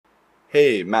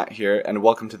Hey, Matt here, and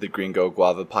welcome to the Gringo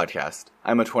Guava podcast.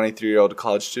 I'm a 23-year-old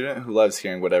college student who loves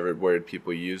hearing whatever word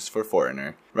people use for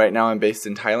foreigner. Right now I'm based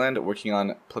in Thailand working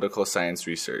on political science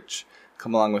research.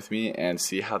 Come along with me and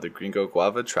see how the Gringo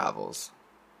Guava travels.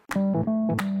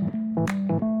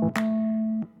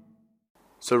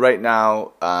 So right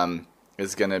now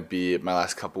is going to be my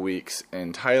last couple weeks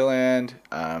in Thailand,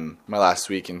 my last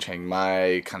week in Chiang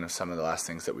Mai, kind of some of the last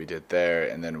things that we did there,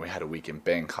 and then we had a week in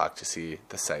Bangkok to see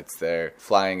the sights there.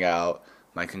 Flying out,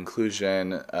 my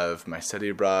conclusion of my study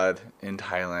abroad in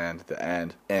Thailand, the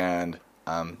end, and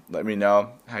let me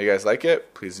know how you guys like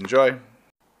it. Please enjoy.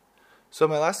 So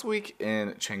my last week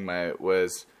in Chiang Mai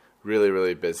was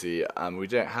really busy. We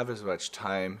didn't have as much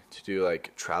time to do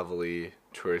like travel-y,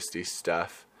 touristy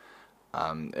stuff.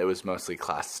 It was mostly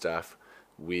class stuff.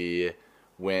 We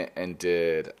went and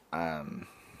did,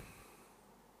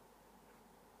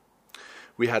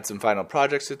 we had some final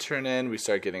projects to turn in. We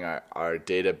started getting our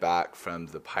data back from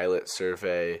the pilot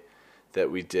survey that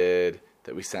we did,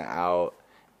 that we sent out,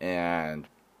 and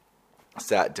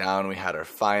sat down. We had our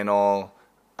final,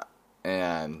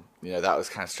 and that was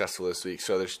kind of stressful this week.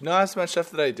 So there's not as much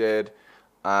stuff that I did,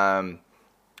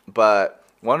 but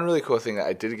one really cool thing that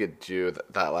I did get to do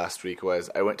that last week was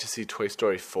I went to see Toy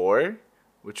Story 4,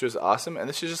 which was awesome. And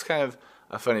this is just kind of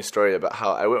a funny story about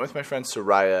how I went with my friend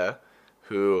Soraya,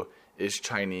 who is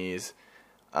Chinese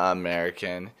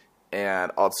American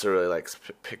and also really likes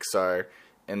Pixar.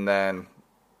 And then,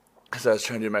 as I was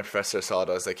trying to do my professor solid,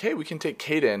 I was like, hey, we can take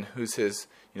Caden, who's his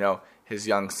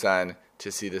young son,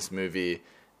 to see this movie.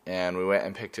 And we went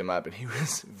and picked him up, and he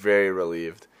was very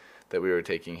relieved that we were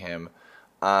taking him.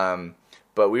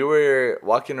 But we were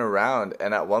walking around,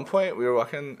 and at one point we were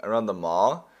walking around the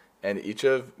mall, and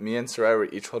me and Sarai were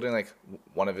each holding like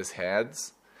one of his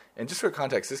hands. And just for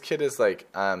context, this kid is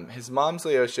like, his mom's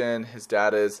Laotian, his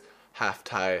dad is half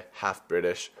Thai, half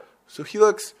British. So he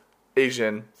looks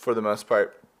Asian for the most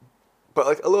part, but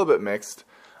like a little bit mixed.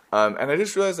 And I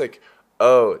just realized like,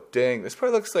 oh dang, this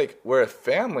part looks like we're a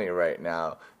family right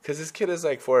now. Cause this kid is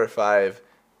like 4 or 5,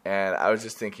 and I was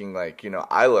just thinking like,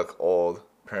 I look old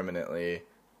permanently,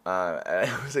 and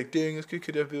I was like, dang, this kid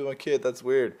could have been my kid, that's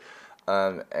weird.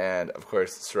 And of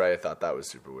course Soraya thought that was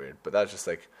super weird, but that's just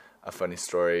like a funny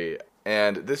story.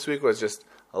 And this week was just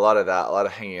a lot of that, a lot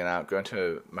of hanging out, going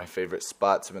to my favorite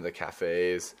spots, some of the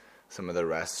cafes, some of the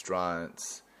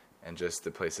restaurants, and just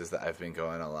the places that I've been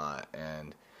going a lot.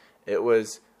 And it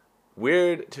was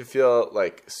weird to feel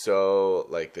like so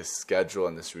like this schedule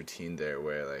and this routine there,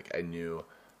 where like I knew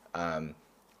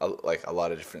like a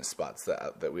lot of different spots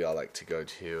that we all like to go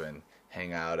to and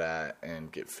hang out at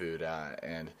and get food at,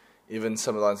 and even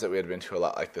some of the ones that we had been to a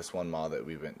lot, like this one mall that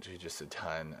we went to just a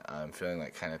ton. Feeling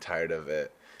like kind of tired of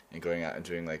it and going out and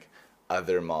doing like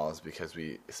other malls because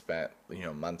we spent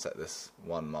months at this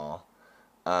one mall,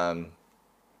 and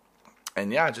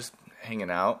yeah, just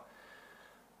hanging out.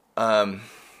 And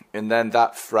then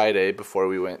that Friday before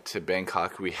we went to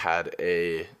Bangkok, we had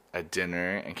a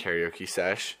dinner and karaoke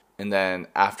sesh. And then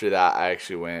after that, I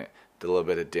actually did a little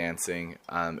bit of dancing.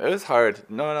 It was hard.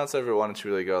 No one else ever wanted to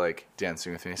really go like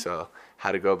dancing with me, so I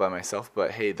had to go by myself. But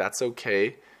hey, that's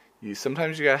okay.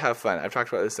 Sometimes you gotta have fun. I've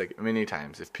talked about this like many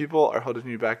times. If people are holding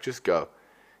you back, just go.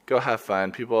 Go have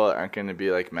fun. People aren't going to be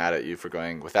like mad at you for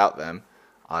going without them,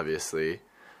 obviously.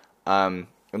 And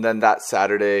then that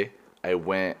Saturday, I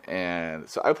went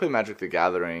so I played Magic the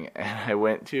Gathering, and I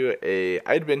went to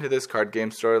I'd been to this card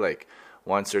game store like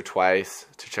once or twice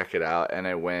to check it out, and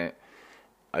I went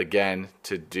again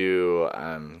to do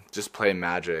just play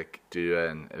Magic, do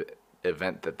an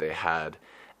event that they had.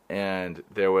 And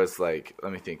there was like,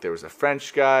 let me think, there was a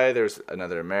French guy, there was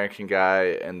another American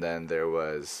guy, and then there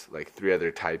was like 3 other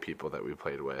Thai people that we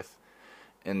played with.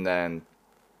 And then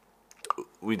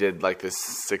we did like this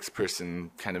 6-person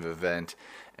kind of event,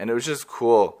 and it was just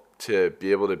cool to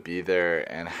be able to be there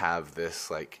and have this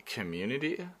like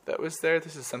community that was there.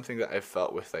 This is something that I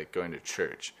felt with like going to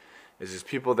church. It's just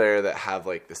people there that have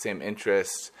like the same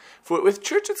interests. With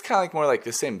church, it's kind of like more like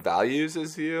the same values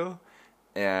as you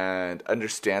and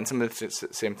understand some of the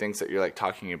same things that you're like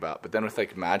talking about. But then with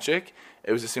like Magic,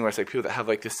 it was this thing where it's like people that have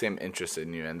like the same interest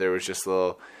in you, and there was just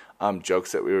little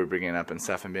jokes that we were bringing up and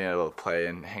stuff, and being able to play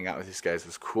and hang out with these guys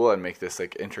was cool and make this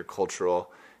like intercultural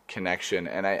connection.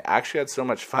 And I actually had so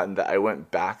much fun that I went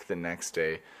back the next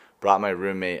day, brought my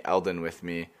roommate Eldon with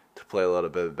me to play a little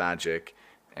bit of Magic,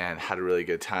 and had a really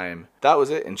good time. That was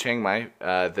it in Chiang Mai.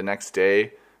 The next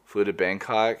day, flew to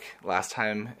Bangkok. Last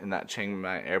time in that Chiang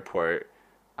Mai airport.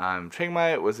 Chiang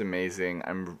Mai was amazing.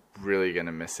 I'm really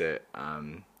gonna miss it.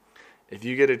 If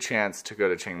you get a chance to go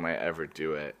to Chiang Mai, ever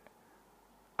do it.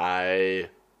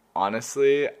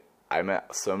 Honestly, I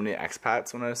met so many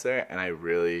expats when I was there, and I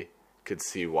really could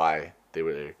see why they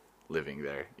were living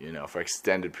there, you know, for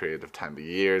extended period of time,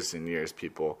 years and years,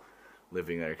 people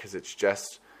living there, because it's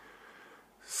just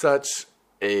such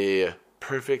a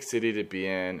perfect city to be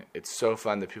in. It's so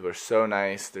fun. The people are so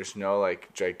nice. There's no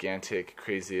like gigantic,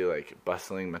 crazy, like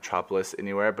bustling metropolis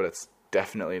anywhere, but it's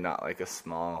definitely not like a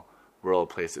small rural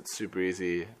place. It's super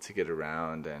easy to get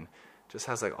around and just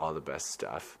has like all the best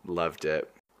stuff. Loved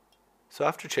it. So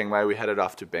after Chiang Mai, we headed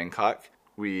off to Bangkok.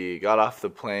 We got off the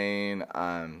plane,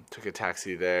 took a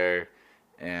taxi there,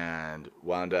 and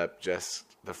wound up just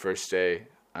the first day.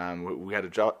 We had to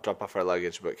drop off our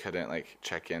luggage, but couldn't like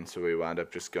check in, so we wound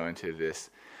up just going to this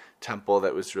temple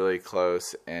that was really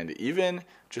close. And even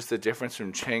just the difference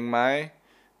from Chiang Mai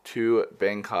to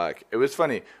Bangkok, it was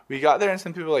funny. We got there, and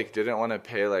some people like didn't want to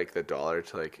pay like the $1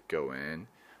 to like go in,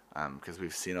 because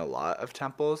we've seen a lot of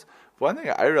temples. One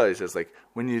thing I realized is like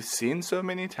when you've seen so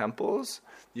many temples,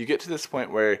 you get to this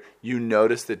point where you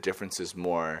notice the differences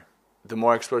more. The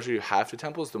more exposure you have to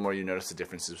temples, the more you notice the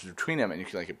differences between them, and you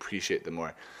can like appreciate them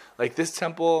more. Like this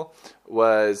temple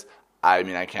was, I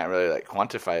mean, I can't really like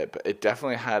quantify it, but it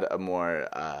definitely had a more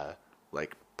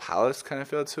like palace kind of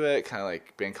feel to it. Kind of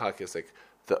like Bangkok is like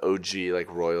the OG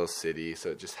like royal city, so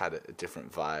it just had a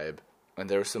different vibe. And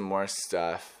there was some more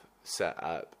stuff set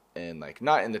up in like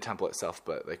not in the temple itself,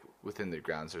 but like within the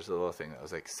grounds. There's a little thing that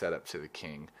was like set up to the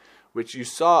king, which you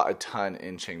saw a ton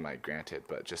in Chiang Mai, granted,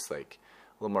 but just like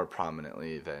a little more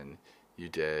prominently than you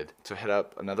did. So hit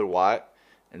up another Wat,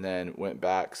 and then went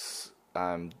back.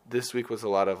 This week was a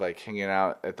lot of like hanging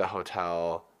out at the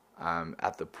hotel,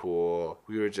 at the pool.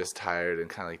 We were just tired and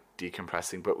kind of like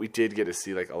decompressing, but we did get to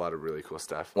see like a lot of really cool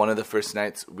stuff. One of the first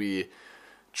nights we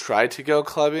tried to go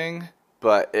clubbing,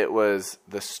 but it was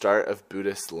the start of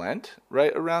Buddhist Lent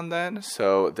right around then.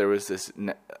 So there was this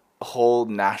whole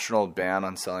national ban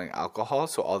on selling alcohol.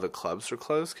 So all the clubs were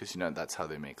closed because, you know, that's how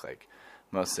they make like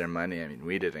most of their money. I mean,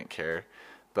 we didn't care.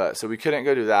 But so we couldn't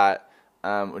go do that,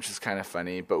 which is kind of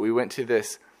funny. But we went to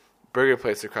this burger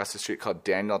place across the street called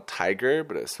Daniel Tiger,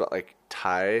 but it was spelled like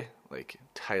Thai, like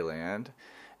Thailand.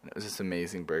 And it was this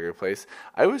amazing burger place.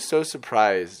 I was so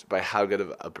surprised by how good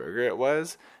of a burger it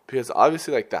was, because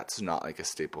obviously like that's not like a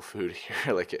staple food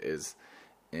here like it is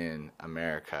in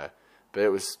America. But it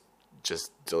was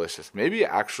just delicious. Maybe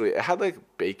actually it had like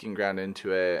bacon ground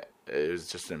into it. It was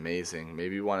just amazing.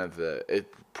 Maybe one of the,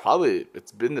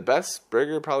 it's been the best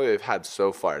burger probably I've had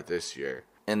so far this year.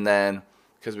 And then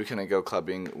because we couldn't go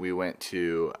clubbing, we went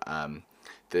to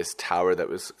this tower that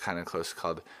was kind of close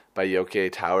called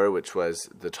Bayoke Tower, which was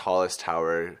the tallest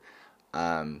tower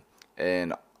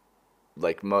in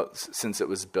like since it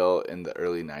was built in the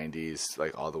early 90s,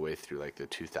 like all the way through like the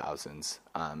 2000s.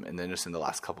 And then just in the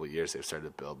last couple of years, they've started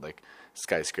to build like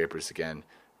skyscrapers again,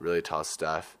 really tall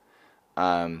stuff.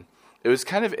 It was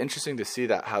kind of interesting to see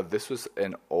that how this was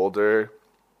an older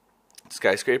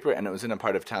skyscraper, and it was in a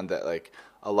part of town that like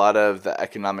a lot of the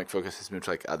economic focus has moved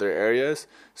to like other areas.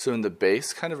 So in the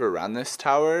base kind of around this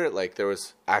tower, like there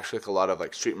was actually like a lot of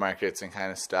like street markets and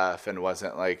kind of stuff, and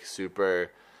wasn't like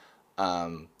super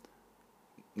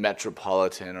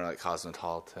metropolitan or like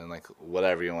cosmopolitan, like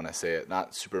whatever you want to say it,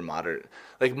 not super modern,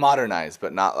 like modernized,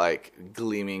 but not like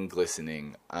gleaming,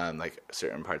 glistening, like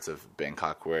certain parts of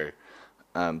Bangkok were.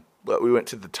 But we went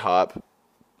to the top,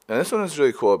 and this one was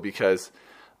really cool because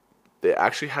they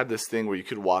actually had this thing where you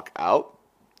could walk out,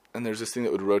 and there's this thing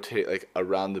that would rotate like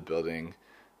around the building,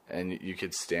 and you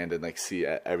could stand and like see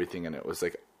everything, and it was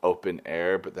like open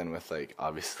air, but then with like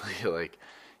obviously like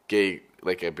gate,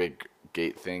 like a big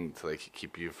gate thing to like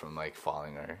keep you from like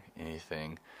falling or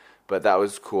anything. But that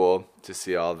was cool to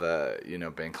see all the, you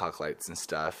know, Bangkok lights and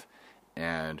stuff.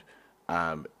 And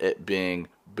it being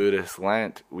Buddhist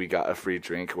Lent, we got a free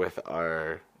drink with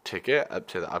our ticket up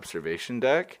to the observation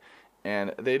deck,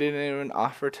 and they didn't even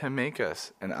offer to make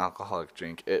us an alcoholic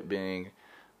drink, it being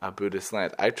a Buddhist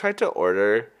Lent. I tried to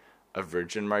order a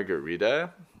virgin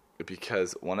margarita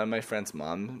because one of my friend's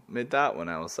mom made that when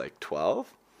I was like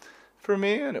 12 for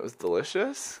me, and it was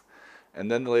delicious. And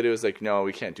then the lady was like, no,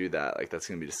 we can't do that, like that's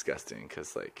gonna be disgusting,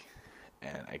 because like,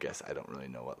 and I guess I don't really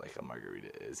know what like a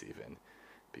margarita is even,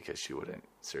 because she wouldn't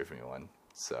serve me one.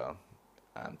 So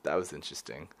that was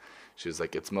interesting. She was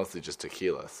like, it's mostly just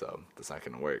tequila, so that's not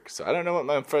gonna work. So I don't know what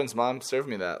my friend's mom served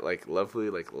me, that like lovely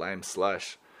like lime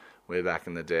slush way back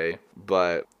in the day.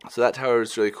 But so that tower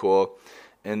was really cool.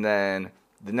 And then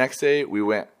the next day we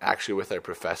went actually with our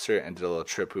professor and did a little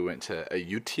trip. We went to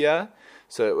Ayutthaya.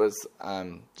 So it was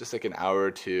just like an hour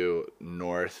or two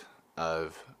north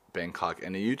of Bangkok.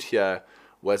 And Ayutthaya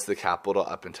was the capital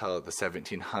up until the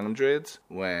 1700s,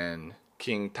 when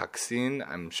King Taksin,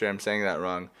 I'm sure I'm saying that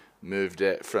wrong, moved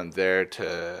it from there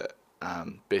to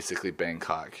basically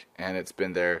Bangkok, and it's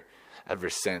been there ever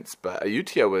since. But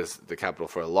Ayutthaya was the capital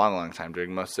for a long, long time.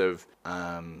 During most of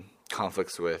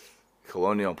conflicts with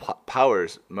colonial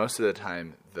powers, most of the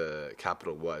time the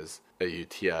capital was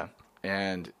Ayutthaya.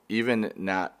 And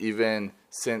even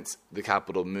since the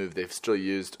capital moved, they've still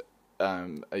used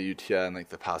Ayutthaya and like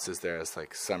the palaces there as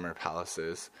like summer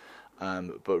palaces.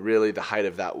 But really the height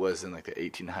of that was in like the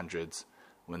 1800s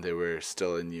when they were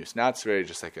still in use. Now it's very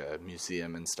just like a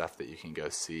museum and stuff that you can go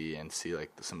see and see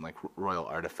like some like royal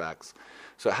artifacts.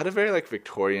 So it had a very like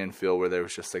Victorian feel where there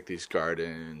was just like these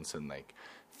gardens and like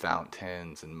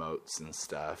fountains and moats and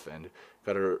stuff, and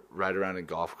got to ride around in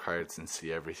golf carts and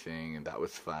see everything, and that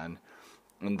was fun.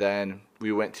 And then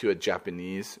we went to a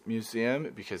Japanese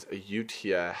museum because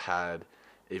Ayutthaya had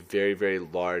a very, very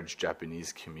large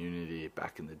Japanese community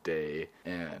back in the day,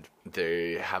 and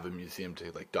they have a museum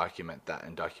to like document that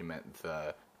and document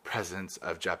the presence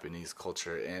of Japanese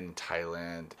culture in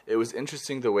Thailand. It was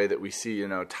interesting the way that we see,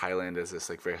 Thailand as this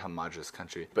like very homogenous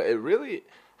country, but it really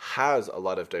has a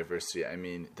lot of diversity. I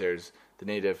mean, there's the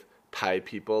native Thai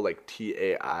people, like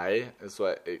TAI is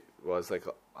what it was like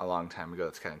a long time ago.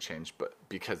 That's kind of changed, but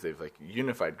because they've like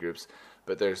unified groups.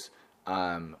 But there's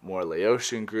more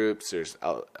Laotian groups. There's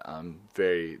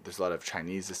there's a lot of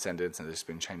Chinese descendants, and there's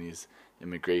been Chinese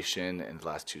immigration in the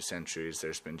last 2 centuries.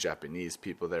 There's been Japanese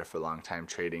people there for a long time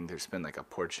trading. There's been like a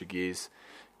Portuguese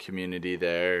community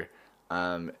there,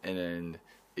 and then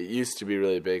it used to be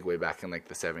really big way back in like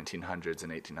the 1700s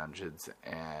and 1800s,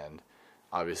 and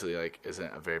obviously like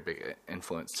isn't a very big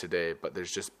influence today. But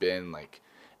there's just been like,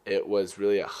 it was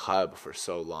really a hub for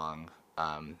so long.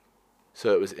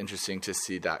 So it was interesting to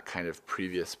see that kind of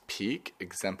previous peak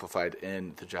exemplified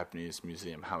in the Japanese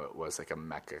museum, how it was like a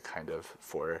mecca kind of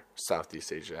for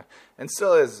Southeast Asia, and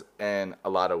still is in a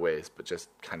lot of ways, but just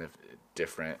kind of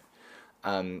different.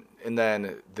 And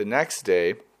then the next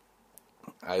day,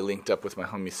 I linked up with my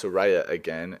homie Soraya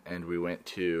again, and we went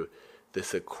to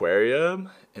this aquarium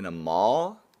in a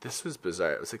mall. This was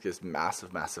bizarre. It was like this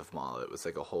massive, massive mall. It was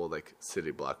like a whole like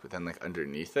city block, but then like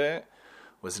underneath it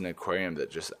was an aquarium that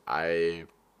just, I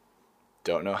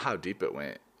don't know how deep it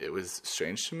went. It was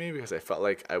strange to me because I felt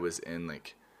like I was in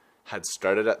like, had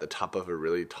started at the top of a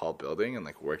really tall building and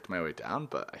like worked my way down,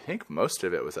 but I think most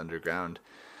of it was underground.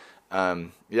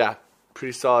 Yeah,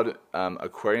 pretty solid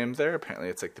aquarium there. Apparently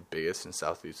it's like the biggest in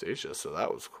Southeast Asia, so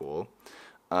that was cool.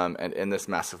 And in this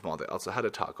massive mall, they also had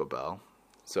a Taco Bell.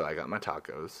 So I got my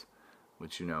tacos,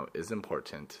 which is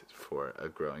important for a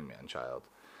growing man-child.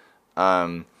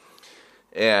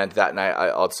 And that night I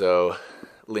also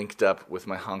linked up with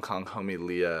my Hong Kong homie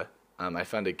Leah. I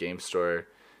found a game store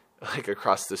like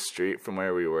across the street from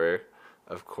where we were,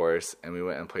 of course, and we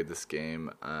went and played this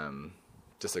game,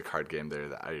 just a card game there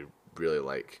that I really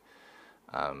like.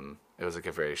 It was like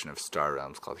a variation of Star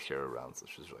Realms called Hero Realms,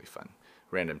 which was really fun.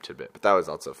 Random tidbit, but that was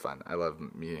also fun. I love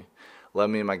me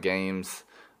my games.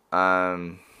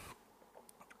 And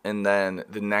then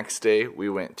the next day we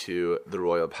went to the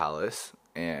Royal Palace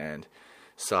and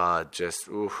saw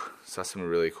some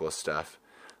really cool stuff.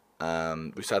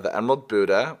 We saw the Emerald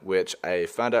Buddha, which I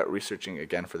found out researching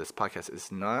again for this podcast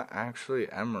is not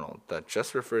actually emerald. That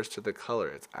just refers to the color.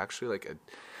 It's actually like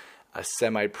a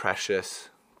semi-precious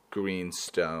green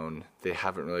stone. They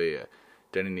haven't really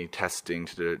done any testing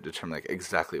to determine like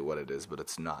exactly what it is, but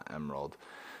it's not emerald.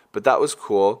 But that was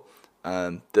cool.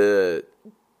 The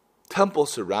temple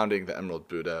surrounding the Emerald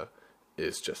Buddha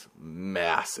is just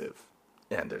massive,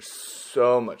 and there's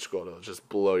so much gold it'll just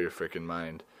blow your freaking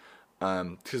mind.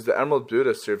 Because the Emerald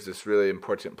Buddha serves this really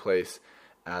important place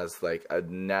as like a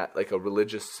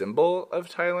religious symbol of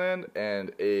Thailand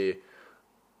and a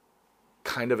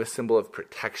kind of a symbol of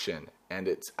protection. And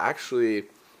it's actually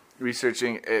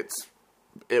researching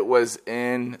it was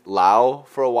in Laos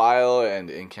for a while and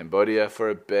in Cambodia for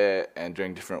a bit, and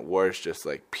during different wars, just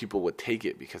like people would take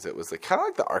it because it was like kind of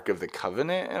like the Ark of the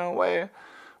Covenant in a way,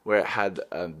 where it had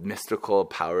mystical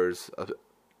powers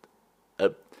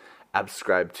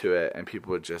ascribed to it, and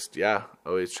people would just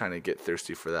always trying to get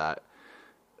thirsty for that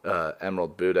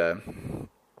Emerald Buddha.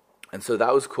 And so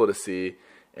that was cool to see.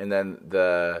 And then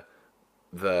the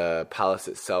palace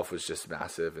itself was just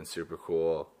massive and super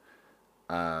cool.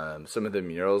 Some of the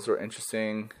murals were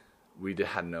interesting. We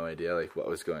had no idea like what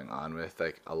was going on with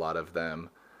like a lot of them.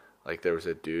 Like there was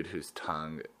a dude whose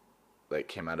tongue like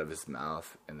came out of his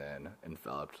mouth and then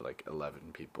enveloped like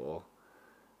 11 people,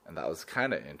 and that was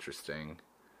kind of interesting.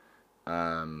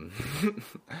 But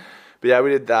yeah, we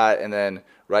did that, and then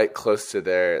right close to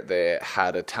there they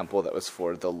had a temple that was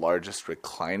for the largest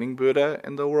reclining Buddha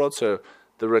in the world. So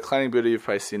the reclining Buddha, you've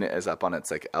probably seen it, is up on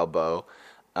its like elbow.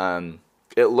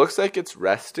 It looks like it's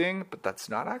resting, but that's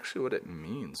not actually what it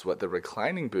means. What the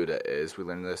reclining Buddha is, we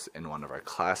learned this in one of our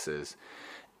classes,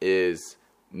 is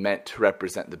meant to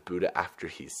represent the Buddha after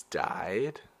he's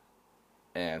died.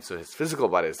 And so his physical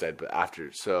body is dead, but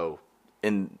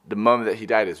in the moment that he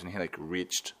died is when he like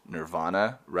reached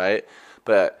nirvana, right?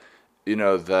 But,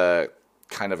 the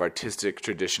kind of artistic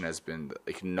tradition has been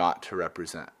like not to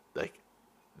represent like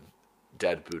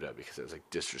dead Buddha because it was like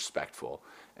disrespectful.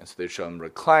 And so they show him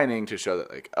reclining to show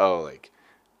that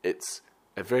it's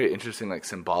a very interesting like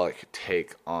symbolic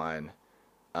take on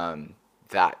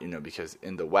that, because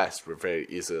in the West we're very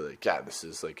easily like, yeah, this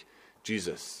is like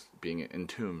Jesus being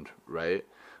entombed, right?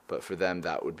 But for them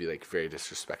that would be like very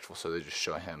disrespectful, so they just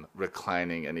show him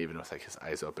reclining and even with like his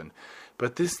eyes open.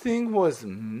 But this thing was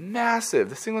massive.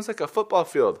 This thing was like a football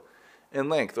field in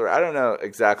length, or I don't know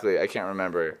exactly, I can't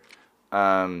remember.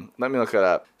 Let me look it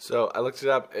up. So I looked it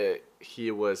up.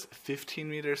 He was 15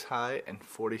 meters high and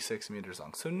 46 meters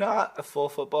long. So not a full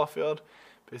football field,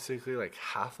 basically like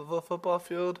half of a football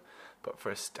field. But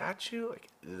for a statue, like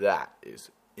that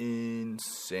is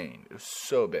insane. It was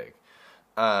so big.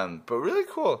 But really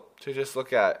cool to just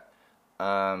look at.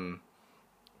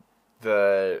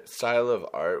 The style of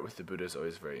art with the Buddha is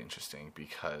always very interesting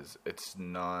because it's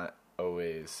not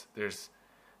always, there's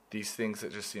these things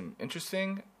that just seem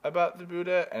interesting about the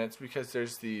Buddha, and it's because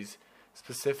there's these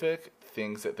specific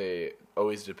things that they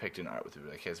always depict in art with the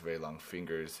Buddha. Like he has very long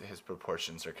fingers, his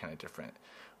proportions are kind of different,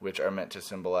 which are meant to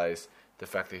symbolize the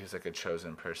fact that he's like a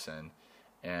chosen person.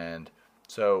 And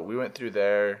so we went through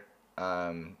there,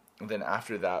 and then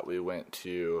after that we went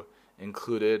to,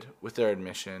 included with our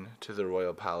admission to the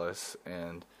Royal Palace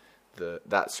and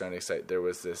that surrounding site, there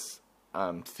was this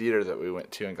theater that we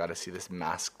went to and got to see this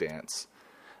mask dance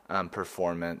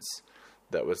performance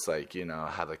that was like,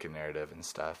 had like a narrative and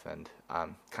stuff, and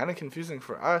kind of confusing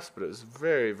for us, but it was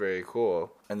very, very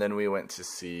cool. And then we went to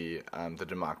see the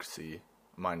Democracy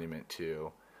Monument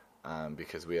too,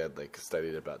 because we had like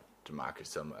studied about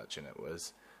democracy so much, and it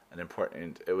was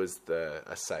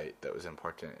a site that was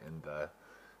important in the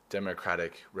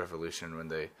democratic revolution when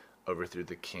they overthrew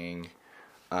the king.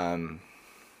 And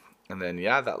then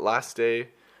that last day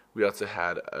we also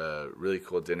had a really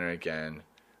cool dinner again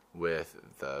with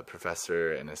the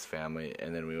professor and his family,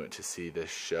 and then we went to see this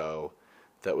show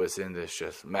that was in this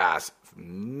just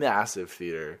massive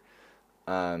theater,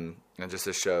 and just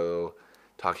a show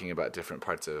talking about different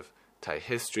parts of Thai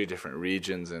history, different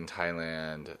regions in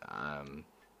Thailand,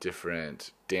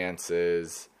 different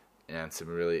dances, and some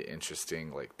really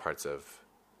interesting like parts of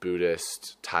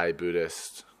Thai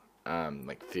Buddhist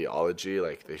like theology.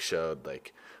 Like they showed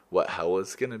like what hell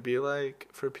was going to be like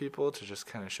for people, to just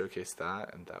kind of showcase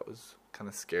that, and that was kind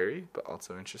of scary but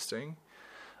also interesting.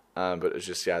 But it was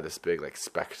just this big like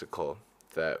spectacle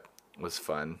that was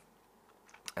fun.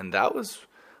 And that was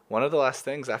one of the last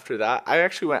things. After that I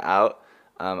actually went out.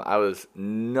 I was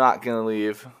not going to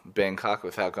leave Bangkok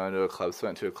without going to a club, so I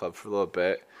went to a club for a little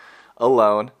bit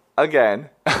alone again,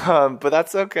 but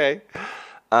that's okay.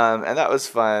 And that was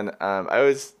fun.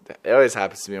 It always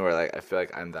happens to me where like I feel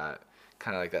like I'm that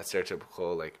kind of like that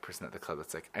stereotypical like person at the club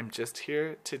that's like, I'm just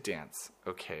here to dance,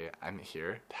 okay? I'm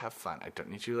here to have fun. I don't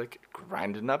need you like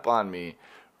grinding up on me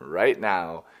right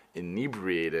now,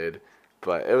 inebriated.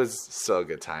 But it was still a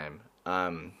good time.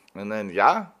 And then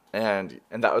and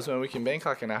that was 1 week in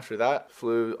Bangkok, and after that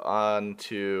flew on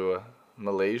to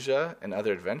Malaysia and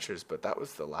other adventures. But that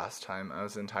was the last time I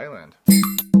was in Thailand.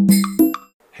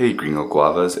 Hey Gringo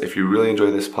Guavas, if you really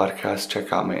enjoy this podcast,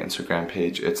 check out my Instagram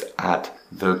page. It's at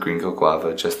The Gringo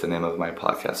Guava, just the name of my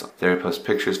podcast. There I post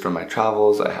pictures from my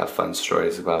travels, I have fun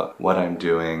stories about what I'm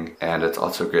doing, and it's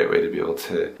also a great way to be able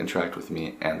to interact with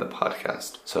me and the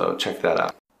podcast. So check that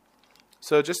out.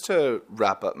 So just to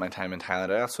wrap up my time in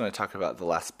Thailand, I also want to talk about the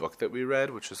last book that we read,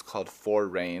 which was called Four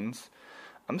Rains.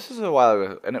 This was a while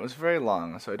ago, and it was very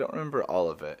long, so I don't remember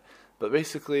all of it. But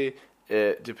basically,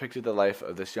 it depicted the life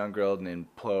of this young girl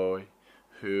named Ploy,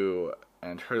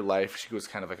 and her life, she was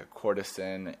kind of like a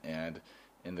courtesan, and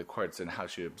in the courts, and how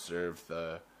she observed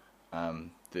the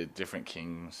different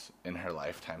kings in her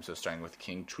lifetime. So starting with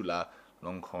King Chula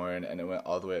Longkorn, and it went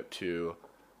all the way up to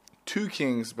 2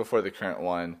 kings before the current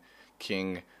one,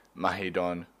 King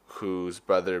Mahidon, whose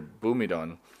brother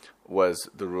Bhumidon was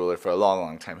the ruler for a long,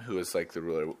 long time, who was like the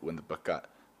ruler when the book got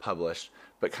published,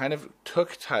 but kind of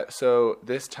took so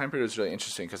this time period was really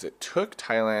interesting because it took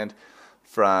Thailand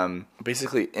from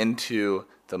basically into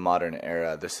the modern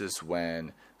era. This is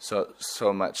when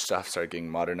so much stuff started getting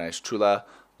modernized. Chula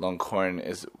Longkorn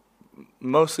is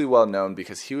mostly well known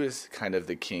because he was kind of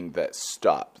the king that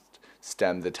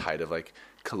stemmed the tide of like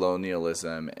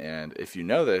colonialism. And if you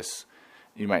know this,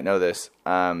 you might know this.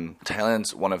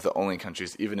 Thailand's one of the only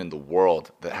countries, even in the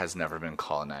world, that has never been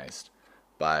colonized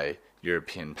by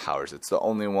European powers. It's the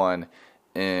only one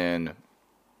in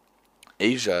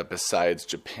Asia besides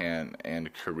Japan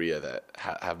and Korea that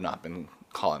have not been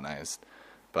colonized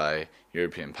by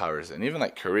European powers. And even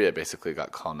like Korea basically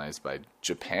got colonized by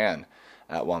Japan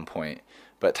at one point.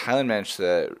 But Thailand managed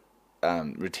to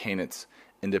retain its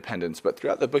independence. But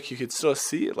throughout the book, you could still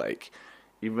see, like,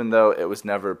 even though it was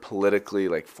never politically,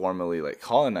 like, formally, like,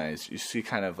 colonized, you see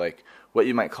kind of like what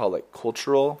you might call like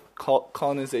cultural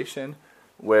colonization,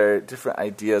 where different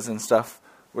ideas and stuff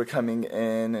were coming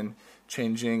in and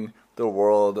changing the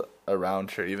world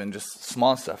around her. Even just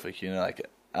small stuff, like, like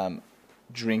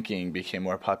drinking became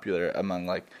more popular among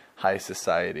like high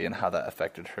society, and how that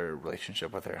affected her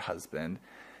relationship with her husband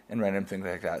and random things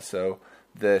like that. So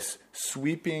this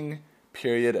sweeping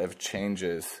period of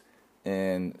changes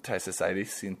in Thai society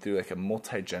seen through like a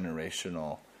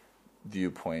multi-generational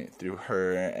viewpoint, through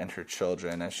her and her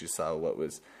children, as she saw what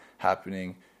was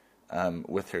happening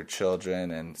with her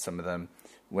children, and some of them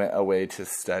went away to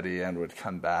study and would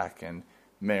come back and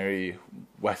marry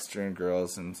Western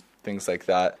girls and things like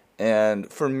that.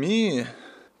 And for me,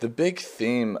 the big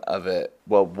theme of it,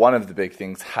 well, one of the big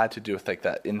things had to do with like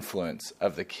that influence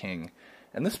of the king.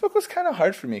 And this book was kind of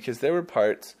hard for me because there were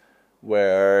parts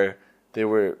where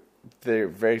they're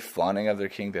very flaunting of their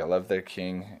king. They love their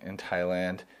king in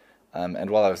Thailand. And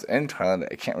while I was in Thailand,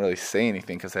 I can't really say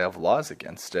anything because they have laws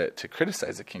against it to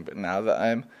criticize the king. But now that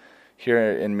I'm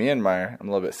here in Myanmar, I'm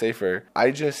a little bit safer.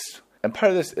 And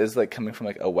part of this is like coming from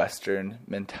like a Western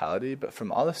mentality, but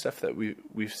from all the stuff that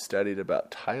we've studied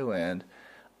about Thailand,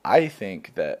 I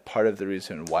think that part of the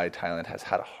reason why Thailand has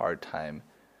had a hard time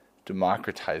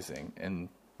democratizing in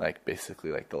like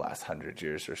basically like the last 100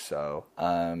 years or so,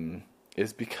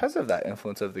 is because of that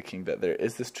influence of the king, that there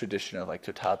is this tradition of like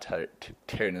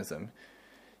totalitarianism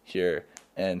here.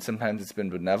 And sometimes it's been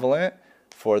benevolent.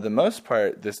 For the most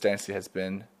part, this dynasty has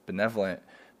been benevolent.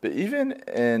 But even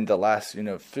in the last,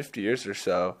 50 years or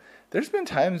so, there's been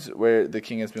times where the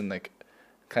king has been like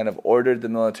kind of ordered the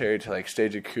military to like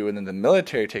stage a coup, and then the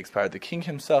military takes power. The king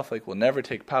himself like will never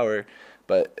take power,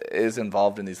 but is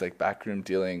involved in these like backroom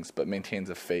dealings, but maintains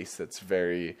a face that's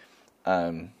very,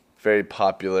 very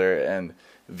popular and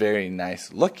very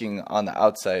nice looking on the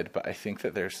outside. But I think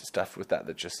that there's stuff with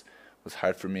that just was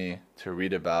hard for me to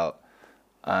read about,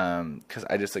 because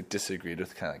I just like disagreed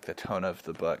with kind of like the tone of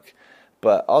the book.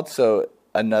 But also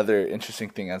another interesting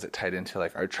thing as it tied into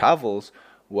like our travels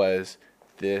was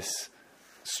this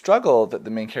struggle that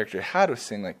the main character had with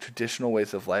seeing like traditional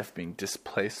ways of life being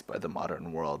displaced by the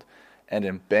modern world. And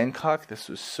in Bangkok, this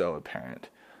was so apparent.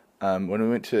 When we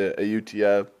went to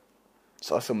Ayutthaya,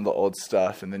 saw some of the old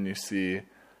stuff, and then you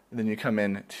come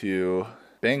in to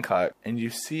Bangkok, and you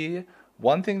see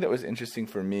one thing that was interesting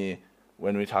for me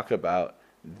when we talk about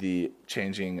the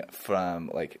changing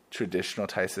from like traditional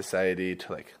Thai society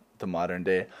to like the modern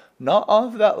day. Not all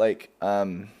of that like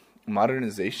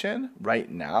modernization right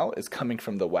now is coming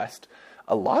from the West.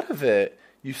 A lot of it,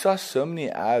 you saw so many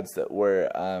ads that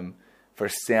were for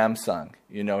Samsung,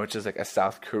 which is like a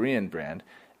South Korean brand,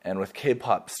 and with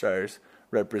K-pop stars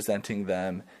representing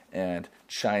them, and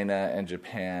China and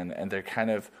Japan, and they're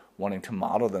kind of wanting to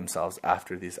model themselves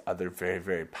after these other very,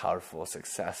 very powerful,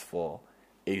 successful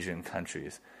Asian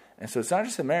countries. And so it's not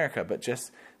just America, but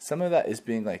just some of that is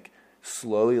being like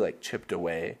slowly like chipped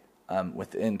away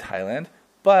within Thailand.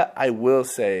 But I will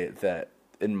say that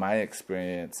in my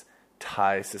experience,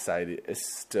 Thai society is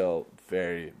still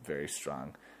very, very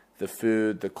strong. The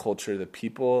food, the culture, the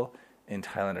people in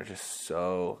Thailand are just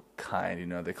so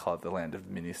kind. They call it the land of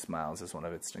many smiles as one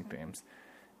of its nicknames.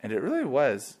 And it really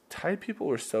was. Thai people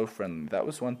were so friendly. That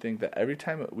was one thing that every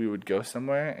time we would go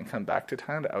somewhere and come back to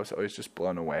Thailand, I was always just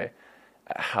blown away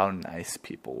at how nice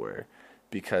people were.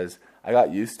 Because I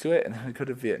got used to it, and then we go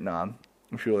to Vietnam,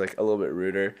 and people are like a little bit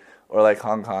ruder, or like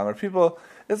Hong Kong, or people,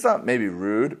 it's not maybe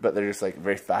rude, but they're just like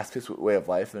very fast-paced way of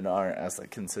life and aren't as like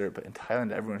considerate. But in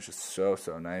Thailand, everyone's just so,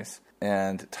 so nice.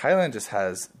 And Thailand just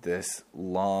has this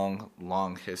long,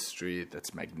 long history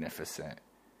that's magnificent,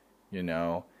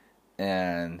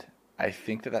 And I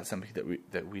think that that's something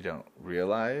that we don't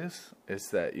realize, is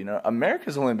that,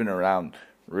 America's only been around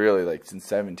really like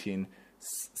since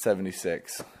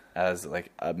 1776 as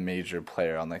like a major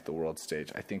player on like the world stage.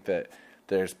 I think that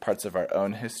there's parts of our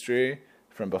own history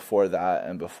from before that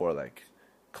and before like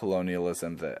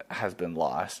colonialism that has been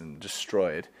lost and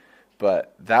destroyed.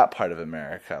 But that part of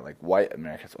America, like white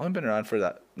America, has only been around for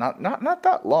that not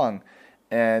that long.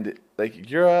 And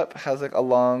like Europe has like a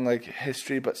long like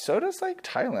history, but so does like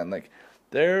Thailand. Like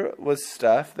there was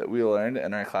stuff that we learned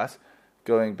in our class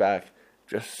going back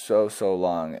just so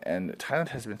long, and Thailand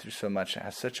has been through so much. It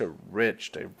has such a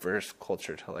rich, diverse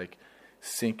culture to like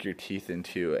sink your teeth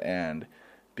into, and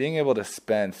being able to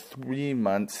spend 3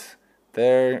 months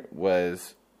there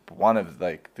was one of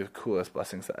like the coolest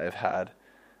blessings that I've had.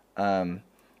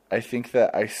 I think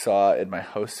that I saw in my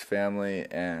host family,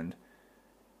 and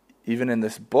even in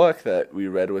this book that we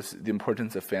read, was the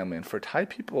importance of family. And for Thai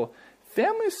people,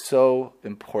 family is so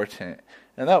important.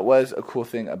 And that was a cool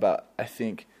thing about, I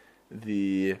think,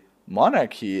 the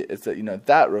monarchy, is that,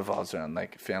 that revolves around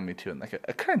like family too, in like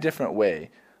a kind of different way,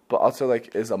 but also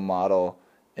like is a model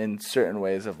in certain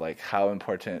ways of like how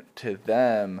important to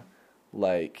them,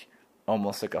 like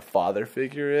almost like a father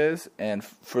figure is. And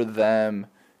for them,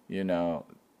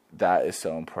 that is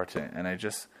so important. And I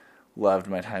just loved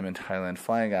my time in Thailand.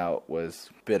 Flying out was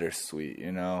bittersweet,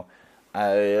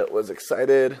 I was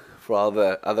excited for all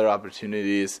the other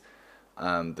opportunities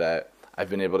that I've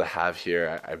been able to have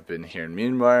here. I've been here in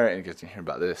Myanmar and get to hear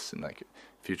about this and like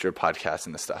future podcasts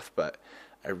and this stuff, but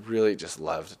I really just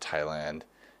loved Thailand,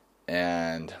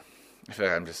 and I feel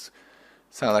like I'm just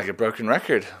sound like a broken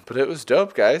record, but it was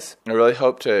dope, guys. I really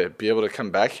hope to be able to come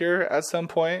back here at some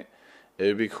point. It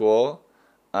would be cool.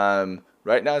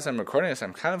 Right now, as I'm recording this,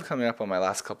 I'm kind of coming up on my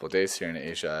last couple of days here in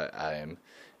Asia.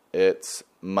 It's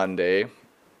Monday,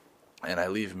 and I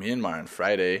leave Myanmar on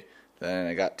Friday. Then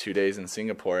I got 2 days in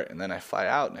Singapore, and then I fly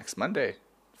out next Monday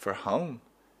for home.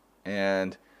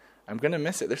 And I'm going to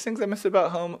miss it. There's things I miss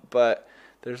about home, but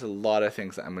there's a lot of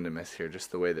things that I'm going to miss here.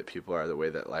 Just the way that people are, the way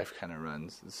that life kind of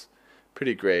runs is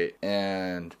pretty great.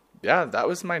 And yeah, that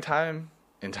was my time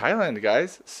in Thailand,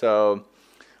 guys. So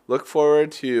look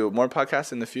forward to more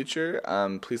podcasts in the future.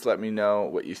 Please let me know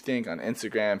what you think on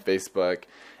Instagram, Facebook.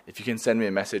 If you can send me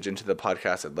a message into the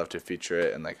podcast, I'd love to feature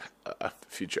it in like a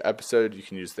future episode. You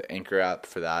can use the Anchor app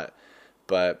for that.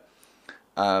 But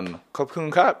Khop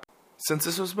Khun Kap. Since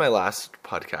this was my last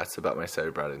podcast about my study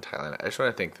abroad in Thailand, I just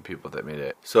want to thank the people that made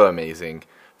it so amazing.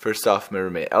 First off, my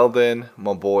roommate Eldon,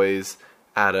 my boys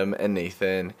Adam and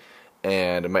Nathan,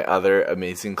 and my other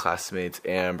amazing classmates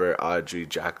Amber, Audrey,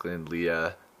 Jacqueline,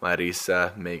 Leah,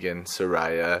 Marisa, Megan,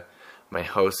 Soraya, my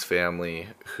host family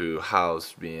who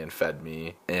housed me and fed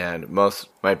me, and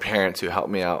my parents who helped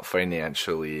me out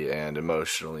financially and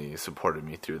emotionally, supported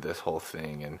me through this whole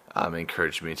thing, and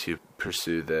encouraged me to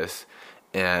pursue this.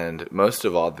 And most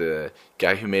of all, the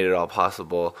guy who made it all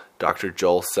possible, Dr.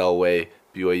 Joel Selway,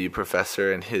 BYU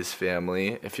professor, and his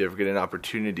family. If you ever get an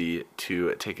opportunity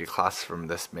to take a class from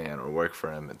this man or work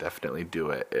for him, definitely do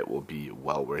it. It will be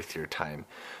well worth your time.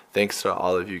 Thanks to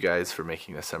all of you guys for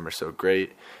making the summer so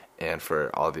great, and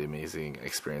for all the amazing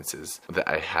experiences that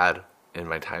I had in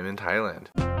my time in Thailand.